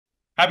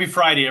Happy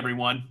Friday,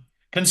 everyone.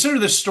 Consider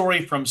this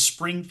story from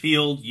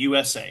Springfield,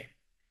 USA.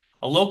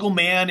 A local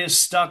man is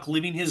stuck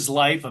living his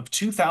life of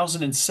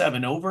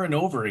 2007 over and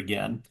over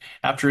again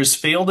after his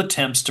failed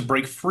attempts to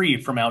break free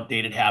from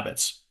outdated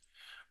habits.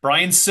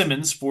 Brian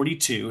Simmons,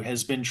 42,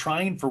 has been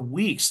trying for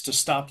weeks to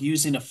stop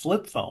using a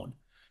flip phone,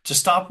 to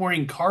stop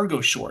wearing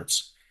cargo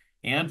shorts,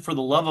 and for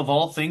the love of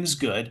all things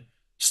good,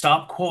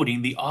 stop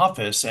quoting The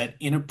Office at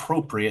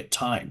inappropriate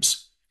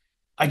times.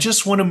 I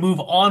just want to move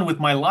on with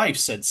my life,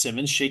 said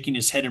Simmons, shaking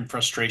his head in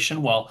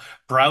frustration while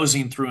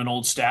browsing through an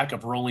old stack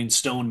of Rolling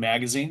Stone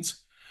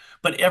magazines.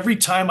 But every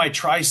time I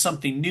try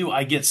something new,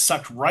 I get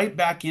sucked right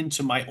back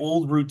into my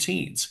old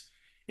routines.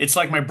 It's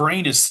like my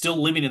brain is still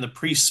living in the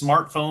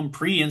pre-smartphone,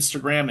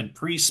 pre-Instagram, and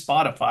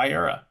pre-Spotify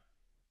era.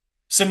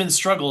 Simmons'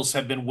 struggles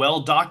have been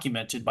well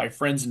documented by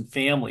friends and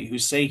family who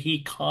say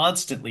he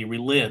constantly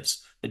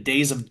relives the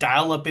days of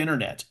dial-up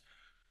internet,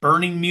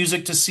 burning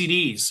music to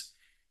CDs,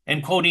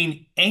 and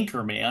quoting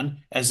Anchorman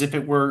as if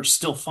it were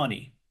still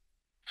funny.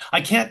 I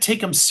can't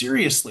take him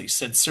seriously,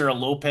 said Sarah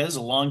Lopez,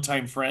 a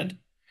longtime friend.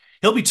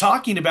 He'll be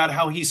talking about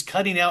how he's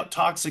cutting out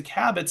toxic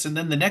habits, and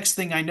then the next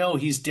thing I know,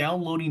 he's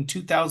downloading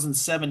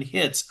 2007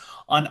 hits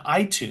on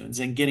iTunes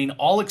and getting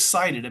all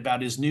excited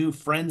about his new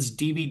Friends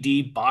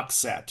DVD box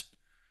set.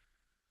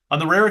 On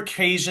the rare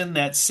occasion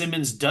that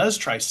Simmons does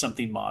try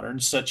something modern,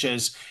 such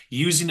as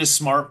using a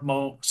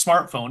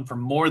smartphone for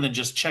more than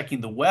just checking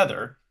the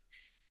weather,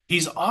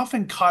 he's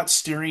often caught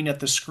staring at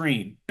the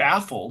screen,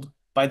 baffled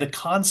by the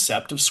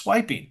concept of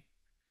swiping.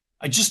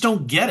 I just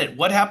don't get it.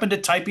 What happened to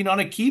typing on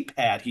a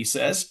keypad, he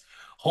says,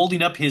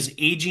 holding up his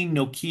aging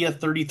Nokia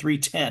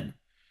 3310.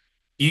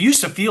 You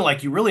used to feel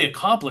like you really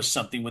accomplished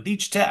something with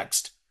each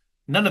text.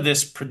 None of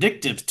this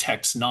predictive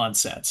text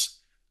nonsense.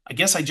 I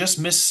guess I just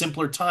miss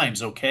simpler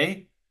times,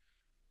 okay?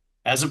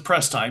 As of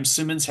press time,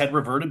 Simmons had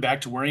reverted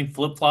back to wearing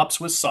flip-flops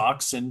with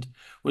socks and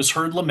was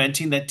heard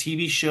lamenting that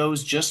TV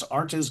shows just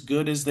aren't as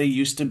good as they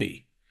used to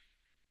be.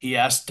 He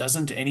asked,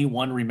 doesn't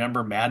anyone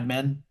remember Mad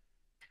Men?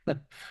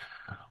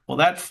 Well,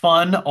 that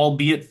fun,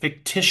 albeit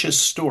fictitious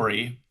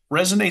story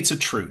resonates a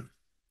truth.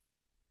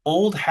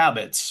 Old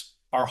habits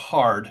are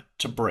hard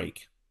to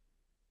break.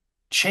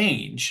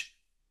 Change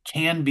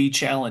can be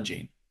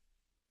challenging,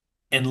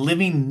 and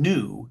living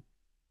new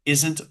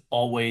isn't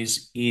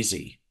always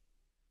easy.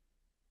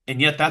 And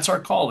yet that's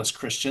our call as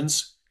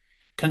Christians.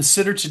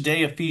 Consider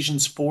today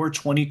Ephesians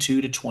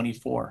 4:22 to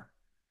 24.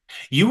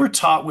 You were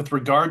taught with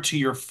regard to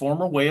your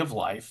former way of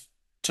life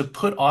to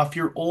put off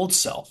your old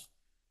self,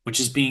 which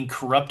is being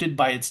corrupted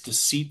by its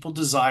deceitful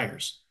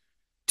desires,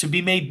 to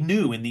be made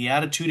new in the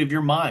attitude of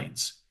your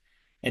minds,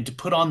 and to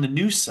put on the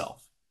new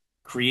self,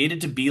 created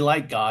to be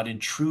like God in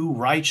true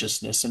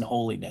righteousness and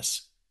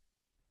holiness.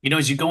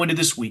 As you go into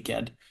this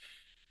weekend,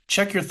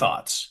 check your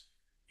thoughts,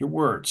 your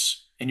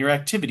words, and your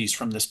activities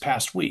from this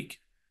past week.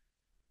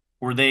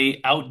 Were they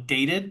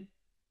outdated?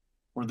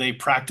 Were they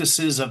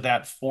practices of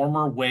that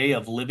former way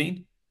of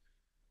living?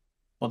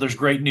 Well, there's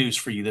great news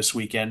for you this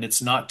weekend.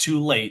 It's not too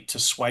late to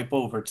swipe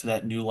over to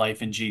that new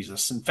life in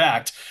Jesus. In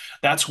fact,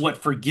 that's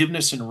what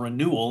forgiveness and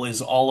renewal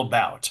is all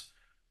about.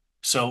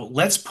 So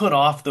let's put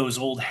off those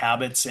old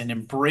habits and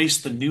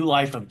embrace the new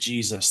life of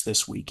Jesus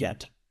this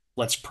weekend.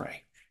 Let's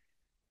pray.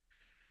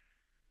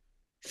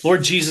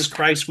 Lord Jesus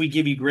Christ, we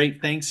give you great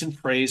thanks and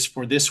praise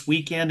for this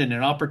weekend and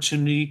an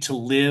opportunity to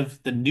live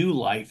the new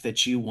life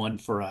that you won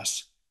for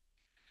us.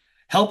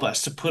 Help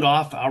us to put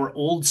off our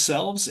old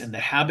selves and the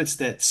habits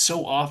that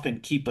so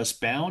often keep us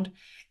bound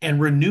and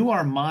renew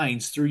our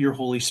minds through your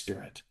Holy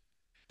Spirit,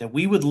 that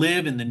we would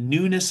live in the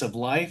newness of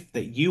life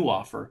that you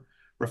offer,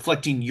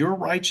 reflecting your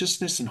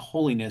righteousness and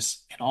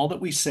holiness in all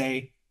that we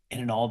say and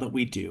in all that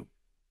we do.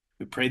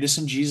 We pray this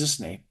in Jesus'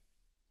 name.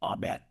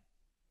 Amen.